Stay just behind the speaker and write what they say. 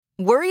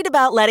Worried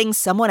about letting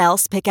someone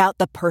else pick out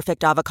the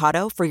perfect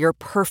avocado for your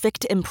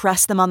perfect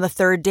impress them on the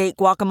third date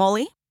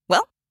guacamole?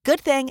 Well, good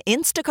thing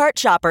Instacart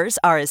shoppers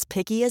are as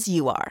picky as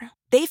you are.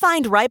 They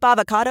find ripe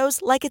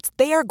avocados like it's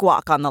their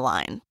guac on the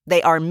line.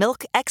 They are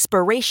milk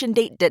expiration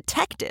date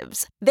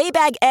detectives. They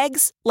bag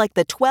eggs like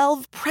the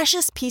 12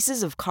 precious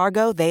pieces of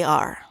cargo they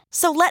are.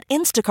 So let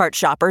Instacart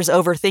shoppers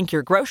overthink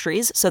your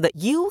groceries so that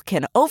you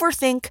can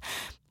overthink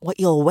what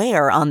you'll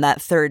wear on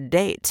that third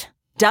date.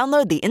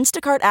 Download the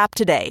Instacart app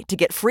today to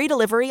get free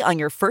delivery on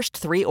your first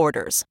 3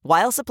 orders,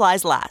 while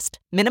supplies last.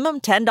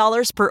 Minimum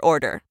 $10 per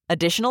order.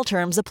 Additional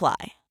terms apply.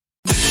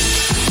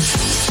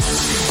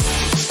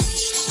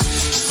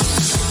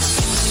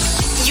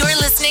 You're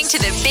listening to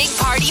the Big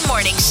Party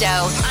Morning Show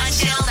on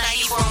Channel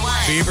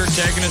 94.1. Fever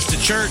taking us to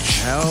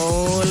church.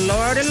 Oh,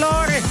 Lordy,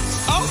 Lordy.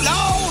 Oh,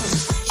 Lord.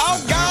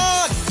 Oh,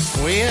 God.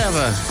 We have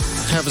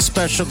a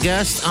special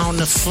guest on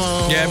the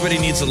phone. Yeah, everybody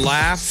needs a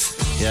laugh.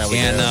 Yeah, we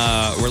and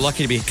do. We're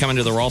lucky to be coming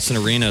to the Ralston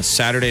Arena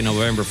Saturday,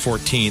 November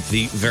 14th.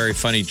 The very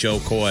funny Joe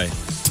Coy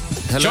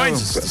Hello.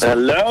 joins us.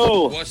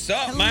 Hello. What's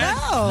up, man?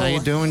 How you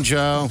doing,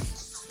 Joe?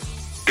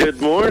 Good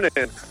morning.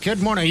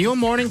 Good morning. Are you a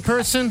morning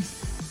person?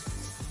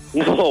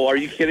 No, are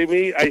you kidding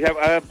me? I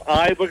have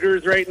eye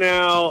boogers right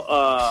now.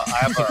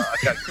 I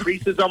got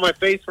creases on my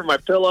face from my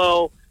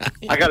pillow.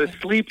 I got a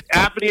sleep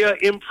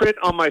apnea imprint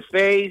on my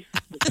face.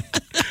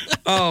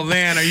 Oh,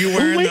 man, are you Who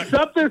wearing wakes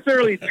up this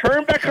early?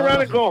 Turn back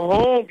around and go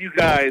home, you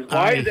guys.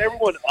 Why is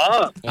everyone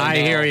up? I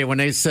hear you. When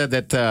they said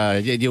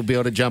that you'll be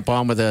able to jump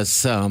on with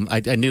us,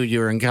 I knew you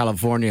were in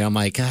California. I'm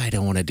like, I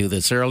don't want to do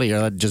this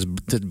earlier. I'd just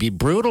to be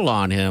brutal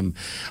on him,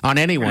 on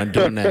anyone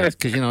doing that.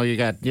 Because, you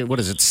got, what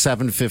is it,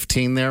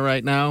 7:15 there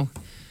right now?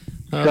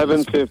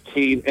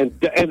 7:15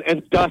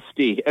 and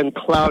dusty and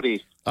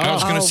cloudy. I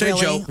was going to say,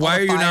 really? Joe, why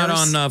are you not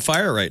Fires? on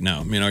fire right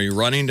now? Are you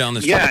running down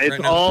the street Yeah, right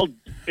it's now?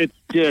 it's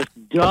just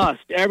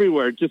dust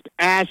everywhere, just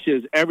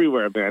ashes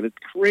everywhere, man. It's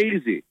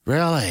crazy.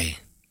 Really?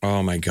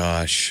 Oh, my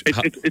gosh.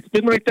 It's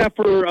been like that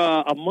for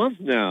a month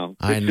now.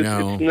 I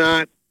know. It's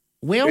not.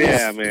 We always,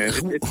 Yeah, man,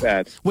 it's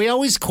bad. We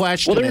always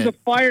question Well, there was it. a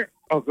fire.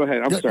 Oh, go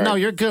ahead. I'm sorry. No,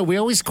 you're good. We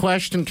always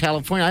question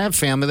California. I have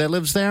family that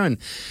lives there, and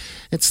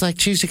it's like,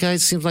 geez, you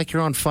guys seems like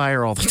you're on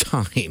fire all the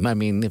time. I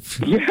mean, Yeah,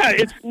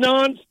 it's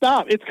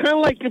nonstop. It's kind of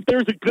like if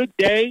there's a good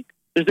day,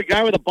 there's a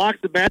guy with a box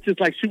of matches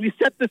like, should we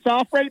set this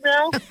off right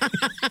now?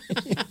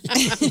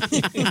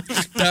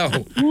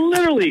 No.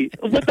 Literally,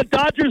 when the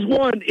Dodgers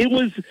won,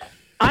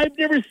 I've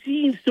never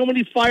seen so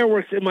many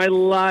fireworks in my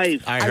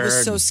life. I I heard.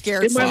 was so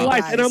scared In for my you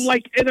life, guys. and I'm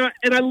like, and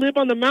I live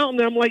on the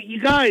mountain. And I'm like,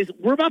 you guys,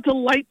 we're about to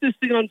light this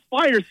thing on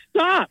fire.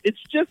 Stop! It's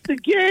just a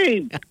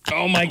game.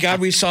 Oh, my God,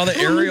 we saw the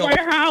Don't leave aerial.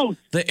 my house.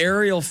 The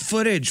aerial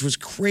footage was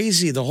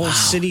crazy. The whole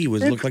city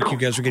looked like you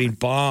guys were getting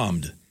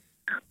bombed.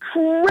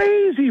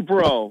 Crazy,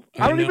 bro.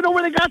 I don't know. even know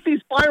where they got these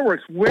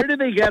fireworks. Where did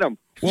they get them?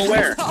 Well,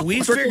 Where?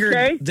 we Circle figured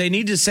K? they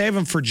need to save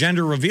them for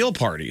gender reveal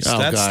parties. Oh,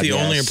 That's God, the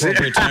only yes.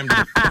 appropriate time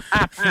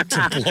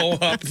to blow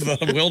up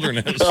the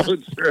wilderness. Oh,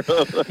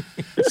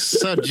 true.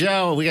 So,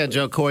 Joe, we got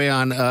Joe Coy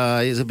on. He's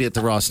going to be at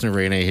the Ralston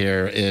Arena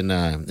here in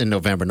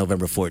November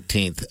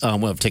 14th.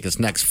 We'll have tickets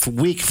next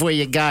week for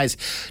you guys.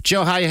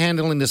 Joe, how you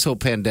handling this whole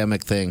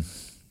pandemic thing?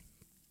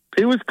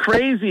 It was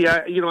crazy.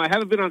 I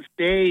haven't been on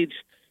stage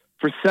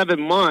for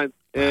 7 months,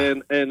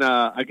 and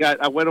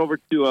I went over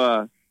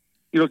to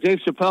Dave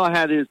Chappelle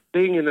had his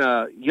thing in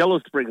Yellow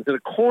Springs in a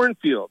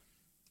cornfield,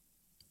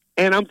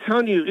 and I'm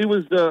telling you, it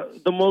was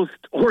the most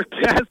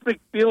orgasmic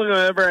feeling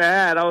I ever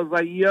had. I was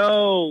like,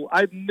 yo,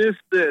 I missed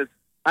this.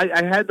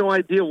 I had no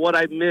idea what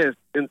I missed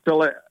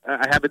until I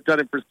haven't done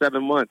it for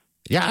 7 months.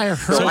 Yeah, I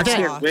heard So I that.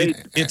 can't wait.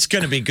 It's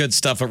going to be good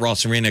stuff at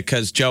Ralston Arena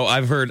because, Joe,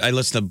 I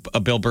listened to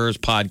Bill Burr's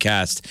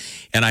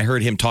podcast, and I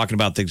heard him talking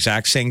about the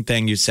exact same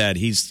thing you said.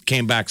 He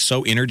came back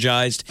so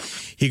energized.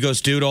 He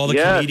goes, dude, all the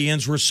Yes.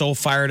 comedians were so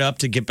fired up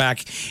to get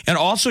back. And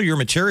also your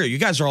material. You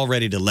guys are all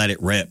ready to let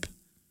it rip.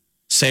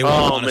 Say what you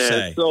Oh, want to man,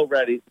 say. so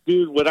ready.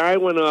 Dude, when I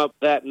went up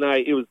that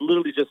night, it was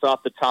literally just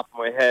off the top of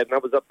my head, and I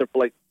was up there for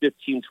like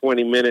 15,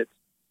 20 minutes.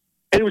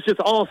 And it was just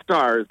all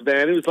stars,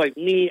 man. It was like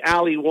me,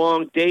 Ali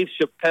Wong, Dave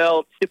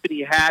Chappelle,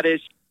 Tiffany Haddish,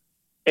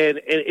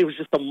 and it was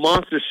just a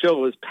monster show.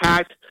 It was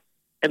packed.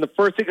 And the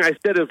first thing I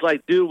said is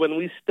like, dude, when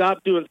we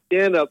stopped doing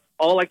stand-up,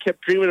 all I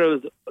kept dreaming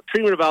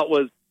about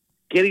was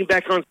getting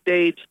back on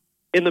stage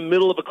in the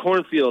middle of a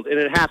cornfield, and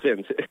it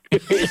happened.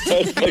 If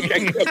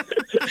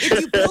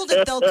you build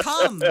it, they'll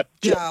come,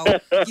 Joe.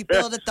 If you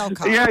build it, they'll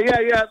come. Yeah.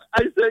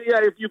 I said, yeah,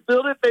 if you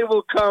build it, they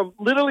will come.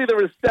 Literally, there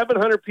were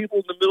 700 people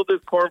in the middle of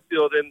this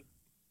cornfield, and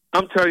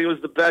I'm telling you, it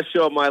was the best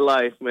show of my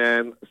life,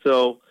 man.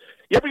 So,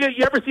 you ever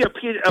see a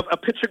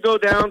pitcher go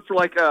down for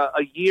like a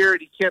year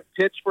and he can't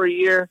pitch for a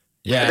year?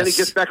 Yes. And then he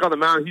gets back on the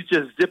mound, he's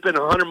just zipping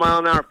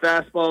 100-mile-an-hour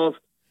fastballs.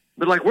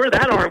 But like, where'd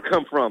that arm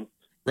come from?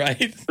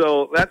 Right?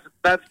 So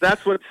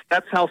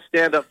that's how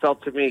stand-up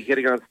felt to me,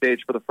 getting on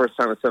stage for the first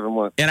time in 7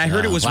 months. And I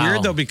heard it was wow.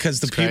 weird, though,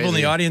 because the It's people in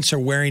the crazy. audience are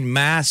wearing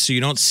masks, so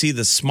you don't see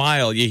the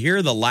smile. You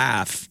hear the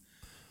laugh.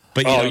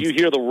 But you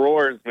hear the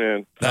roars,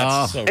 man.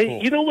 That's so cool.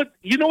 And you know what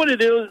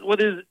it is.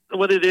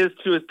 What it is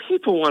too is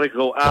people want to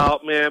go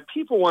out, man.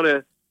 People want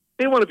to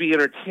be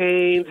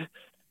entertained.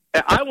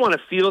 I want to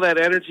feel that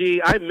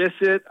energy. I miss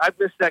it. I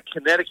miss that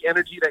kinetic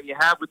energy that you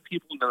have with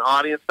people in the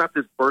audience, not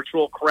this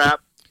virtual crap.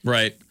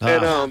 Right.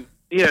 And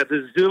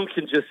the Zoom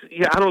can just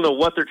I don't know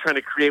what they're trying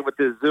to create with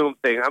this Zoom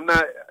thing.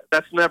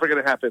 That's never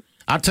going to happen.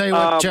 I'll tell you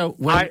what, Joe.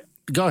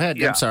 Go ahead.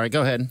 Yeah. I'm sorry.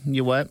 Go ahead.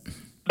 You what?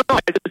 No,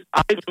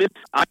 I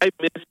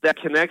miss that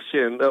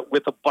connection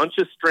with a bunch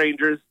of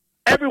strangers.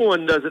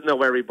 Everyone doesn't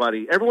know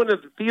everybody. Everyone in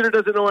the theater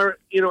doesn't know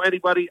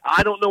anybody.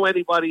 I don't know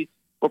anybody.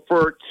 But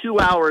for 2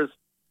 hours,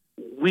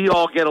 we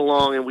all get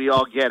along and we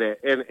all get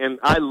it. And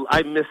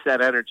I miss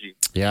that energy.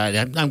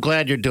 Yeah, I'm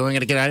glad you're doing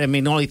it again. I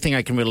mean, the only thing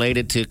I can relate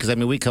it to, because, I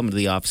mean, we come to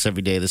the office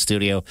every day, the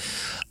studio.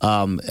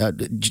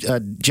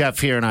 Jeff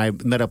here and I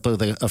met up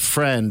with a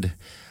friend,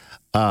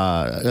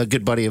 a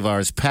good buddy of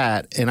ours,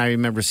 Pat, and I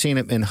remember seeing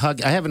him and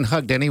hug. I haven't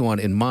hugged anyone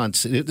in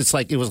months. It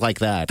was like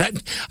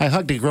that. I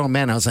hugged a grown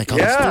man. I was like,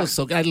 this feels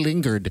so good. I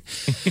lingered.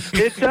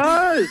 It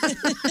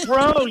does,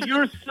 bro.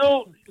 You're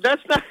so.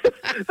 That's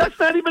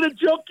not even a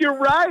joke. You're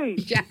right.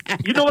 Yeah.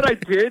 You know what I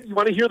did? You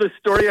want to hear the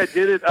story I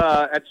did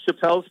at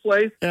Chappelle's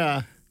place?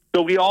 Yeah.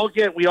 So we all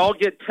get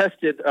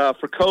tested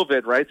for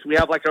COVID, right? So we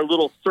have like our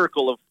little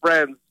circle of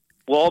friends.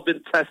 We've all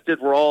been tested.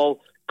 We're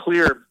all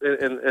clear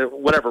and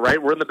whatever, right?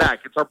 We're in the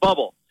back. It's our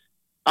bubble.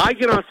 I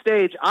get on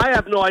stage. I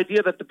have no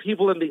idea that the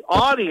people in the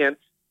audience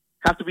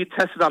have to be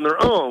tested on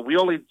their own. We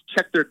only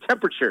check their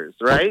temperatures,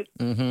 right?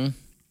 Mm-hmm.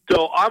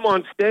 So I'm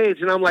on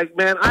stage, and I'm like,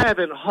 man, I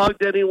haven't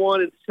hugged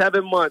anyone in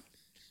 7 months.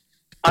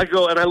 I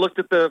go, and I looked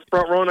at the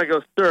front row, and I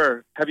go,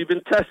 sir, have you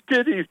been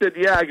tested? He said,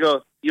 yeah. I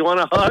go, you want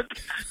a hug?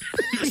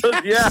 He goes,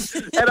 yeah.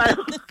 And I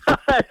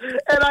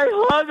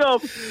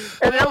hug him,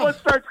 and everyone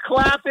starts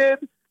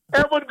clapping.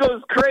 Everyone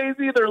goes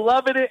crazy. They're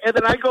loving it. And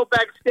then I go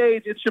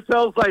backstage, and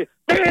Chappelle's like,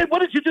 man, what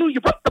did you do?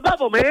 You broke the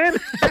bubble, man.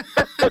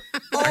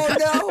 Oh,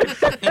 no.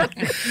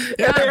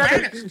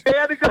 They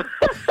had to go.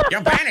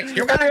 You're panicked.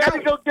 You're They had to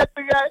go get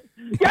the guy.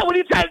 Yeah, what are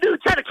you trying to do?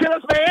 Trying to kill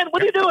us, man?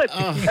 What are you doing?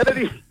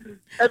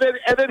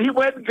 And then he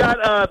went and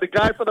got the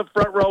guy from the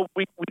front row.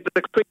 We did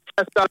a quick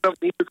test on him.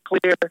 He was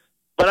clear.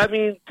 But, I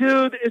mean,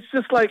 dude, it's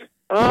just like,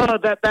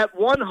 that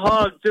one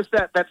hug, just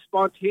that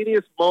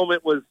spontaneous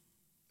moment was,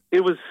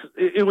 it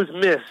was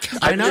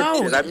missed. I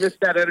know. I missed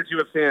that energy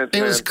with fans.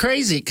 It was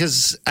crazy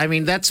because, I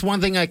mean, that's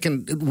one thing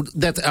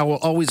that I will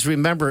always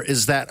remember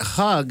is that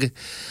hug,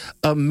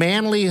 a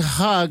manly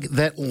hug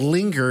that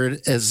lingered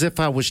as if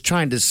I was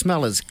trying to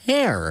smell his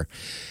hair.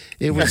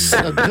 It was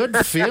a good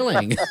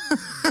feeling.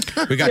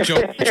 We got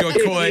Joe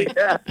Coy.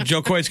 Yeah.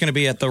 Joe Coy is going to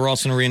be at the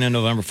Ralston Arena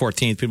November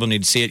 14th. People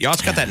need to see it. You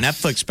also got that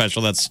Netflix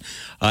special that's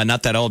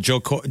not that old, Joe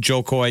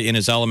Coy in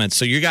his element.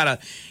 So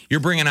you're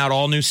bringing out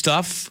all new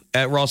stuff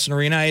at Ralston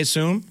Arena, I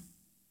assume?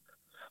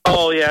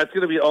 Oh, yeah, it's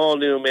going to be all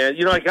new, man.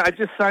 You know, I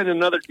just signed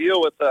another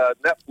deal with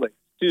Netflix,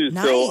 too.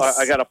 Nice. So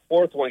I got a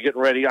fourth one getting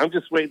ready. I'm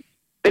just waiting.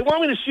 They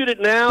want me to shoot it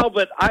now,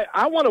 but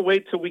I want to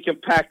wait till we can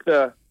pack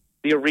the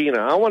arena.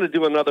 I want to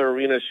do another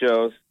arena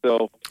show.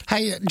 So,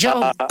 hey,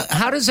 Joe,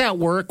 how does that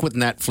work with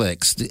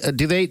Netflix?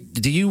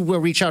 Do you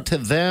reach out to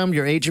them?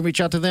 Your agent reach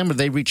out to them, or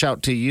they reach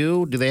out to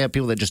you? Do they have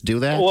people that just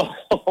do that?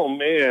 Oh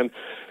man,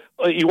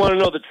 you want to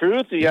know the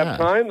truth? Do you have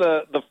time?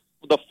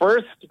 The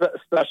first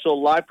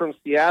special, Live from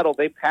Seattle,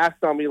 they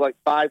passed on me like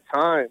 5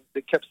 times.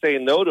 They kept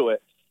saying no to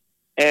it,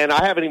 and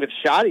I haven't even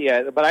shot it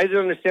yet. But I didn't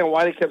understand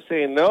why they kept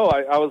saying no.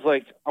 I was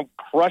like, I'm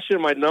crushing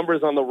my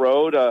numbers on the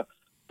road.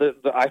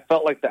 I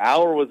felt like the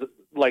hour was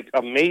like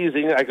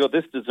amazing. I go,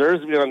 this deserves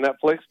to be on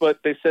Netflix, but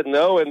they said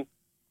no, and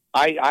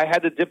I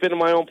had to dip into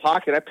my own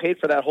pocket. I paid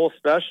for that whole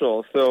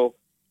special. So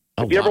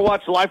if you ever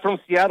watch Live from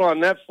Seattle on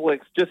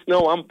Netflix, just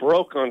know I'm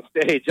broke on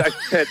stage. I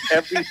spent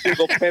every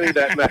single penny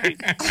that night.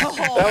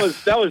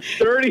 That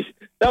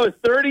was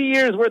 30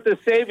 years worth of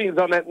savings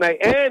on that night.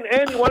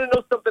 And you want to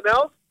know something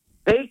else?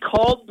 They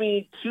called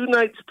me 2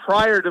 nights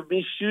prior to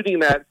me shooting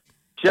that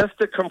just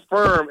to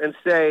confirm and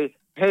say,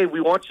 hey,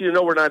 we want you to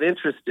know we're not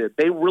interested.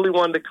 They really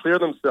wanted to clear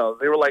themselves.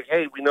 They were like,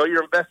 hey, we know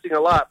you're investing a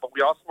lot, but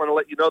we also want to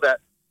let you know that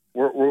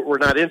we're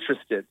not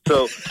interested.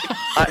 So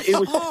it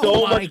was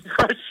so much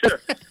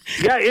pressure.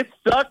 Yeah, it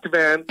sucked,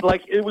 man.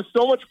 Like, it was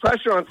so much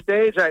pressure on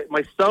stage.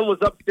 My son was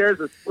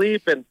upstairs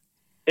asleep, and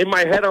in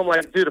my head, I'm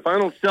like, dude, if I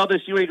don't sell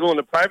this, you ain't going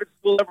to private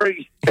school ever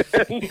again.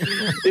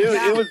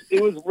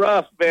 It was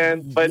rough,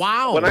 man. But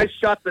when I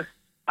shot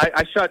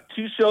I shot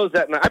 2 shows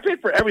that night. I paid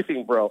for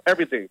everything, bro.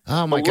 Everything.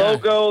 Oh, my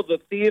God. The logo, the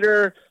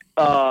theater,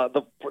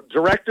 the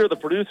director, the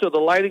producer, the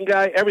lighting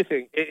guy,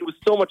 everything. It was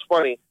so much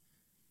money.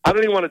 I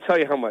don't even want to tell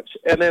you how much.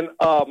 And then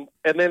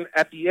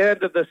at the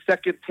end of the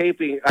second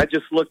taping, I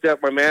just looked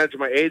at my manager,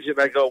 my agent,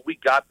 and I go, we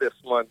got this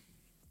one.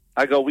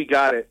 I go, we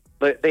got it.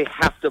 But they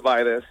have to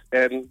buy this.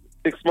 And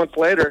 6 months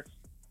later,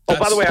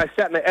 by the way, I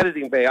sat in the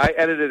editing bay. I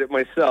edited it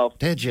myself.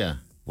 Did you?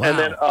 Wow. And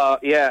then,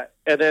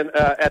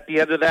 at the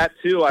end of that,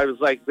 too, I was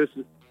like,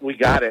 we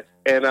got it.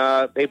 And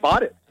they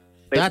bought it.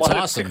 That's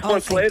awesome. 6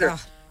 months later.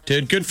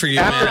 Dude, good for you,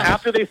 man.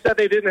 After they said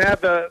they didn't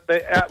have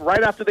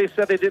right after they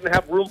said they didn't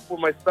have room for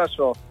my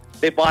special,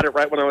 they bought it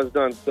right when I was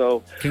done.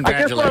 So I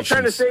guess what I'm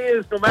trying to say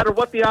is, no matter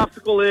what the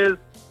obstacle is,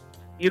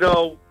 you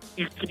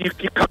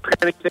conquer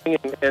anything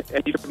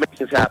and you can make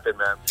things happen,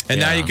 man.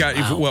 And now you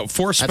got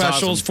 4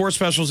 specials. awesome. 4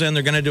 specials in.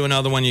 They're going to do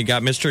another one. You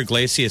got Mr.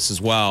 Iglesias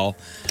as well.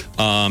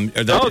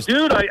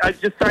 Dude, I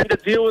just signed a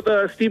deal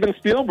with Steven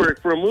Spielberg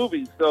for a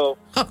movie, so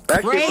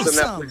that gets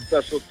a Netflix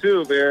special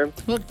too, man.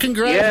 Well,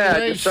 congratulations. Yeah,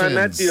 I just signed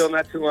that deal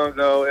not too long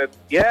ago, and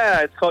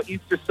it's called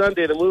Easter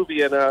Sunday, the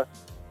movie, and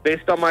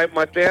based on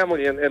my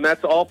family, and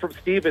that's all from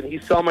Steven. He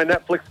saw my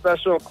Netflix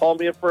special and called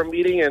me in for a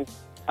meeting, and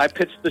I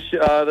pitched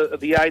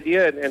the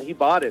idea, and he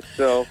bought it.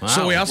 So,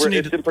 So we also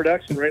need it's in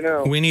production right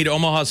now. We need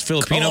Omaha's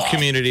Filipino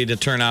community to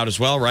turn out as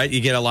well, right? You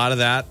get a lot of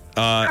that.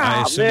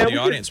 I assume in the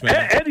audience,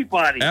 man.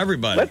 Everybody.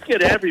 Let's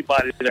get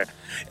everybody there.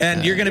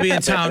 And you're going to be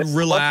in town,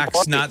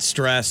 relaxed, not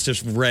stressed,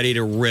 just ready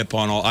to rip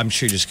on all. I'm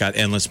sure you just got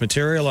endless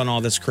material on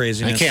all this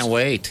craziness. I can't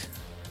wait.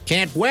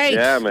 Can't wait.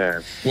 Yeah,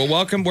 man. Well,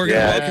 welcome. We're going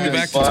to welcome you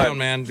back to town,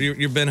 man.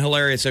 You've been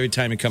hilarious every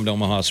time you come to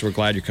Omaha, so we're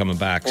glad you're coming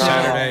back.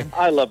 Saturday.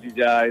 I love you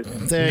guys.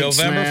 Thanks,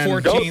 November man.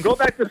 14th. Go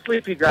back to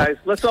sleep, you guys.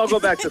 Let's all go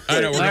back to sleep. I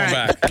know, we're going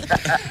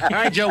back. All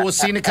right, Joe, we'll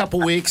see you in a couple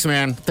weeks,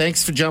 man.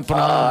 Thanks for jumping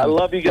on. I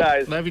love you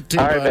guys. Love you too,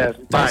 All right, bud.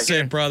 man. Bye.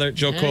 Stay safe, brother.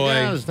 Joe There Coy.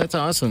 he goes. That's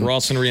awesome.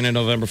 Ralston Arena,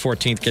 November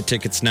 14th. Get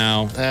tickets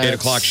now. 8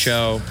 o'clock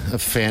show. A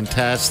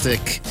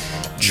fantastic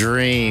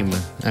dream.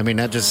 I mean,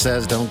 that just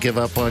says don't give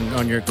up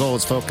on your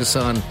goals. Focus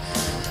on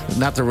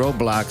not the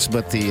roadblocks,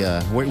 but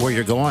the where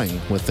you're going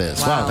with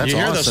this. Wow, that's you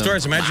hear awesome. those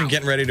stories. Imagine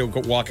getting ready to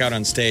walk out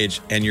on stage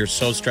and you're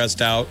so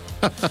stressed out,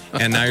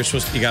 and now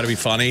you got to be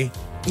funny.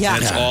 Yeah.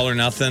 And it's all or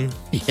nothing.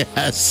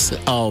 Yes.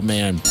 Oh,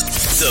 man.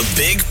 The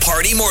Big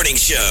Party Morning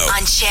Show.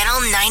 On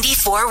Channel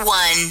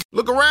 94.1.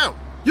 Look around.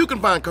 You can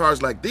find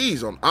cars like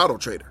these on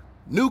AutoTrader.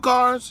 New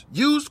cars,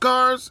 used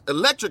cars,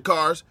 electric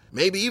cars,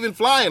 maybe even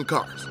flying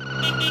cars.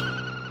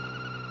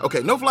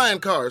 Okay, no flying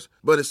cars,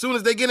 but as soon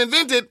as they get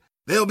invented,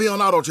 they'll be on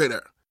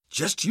AutoTrader.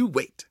 Just you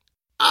wait.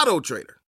 AutoTrader.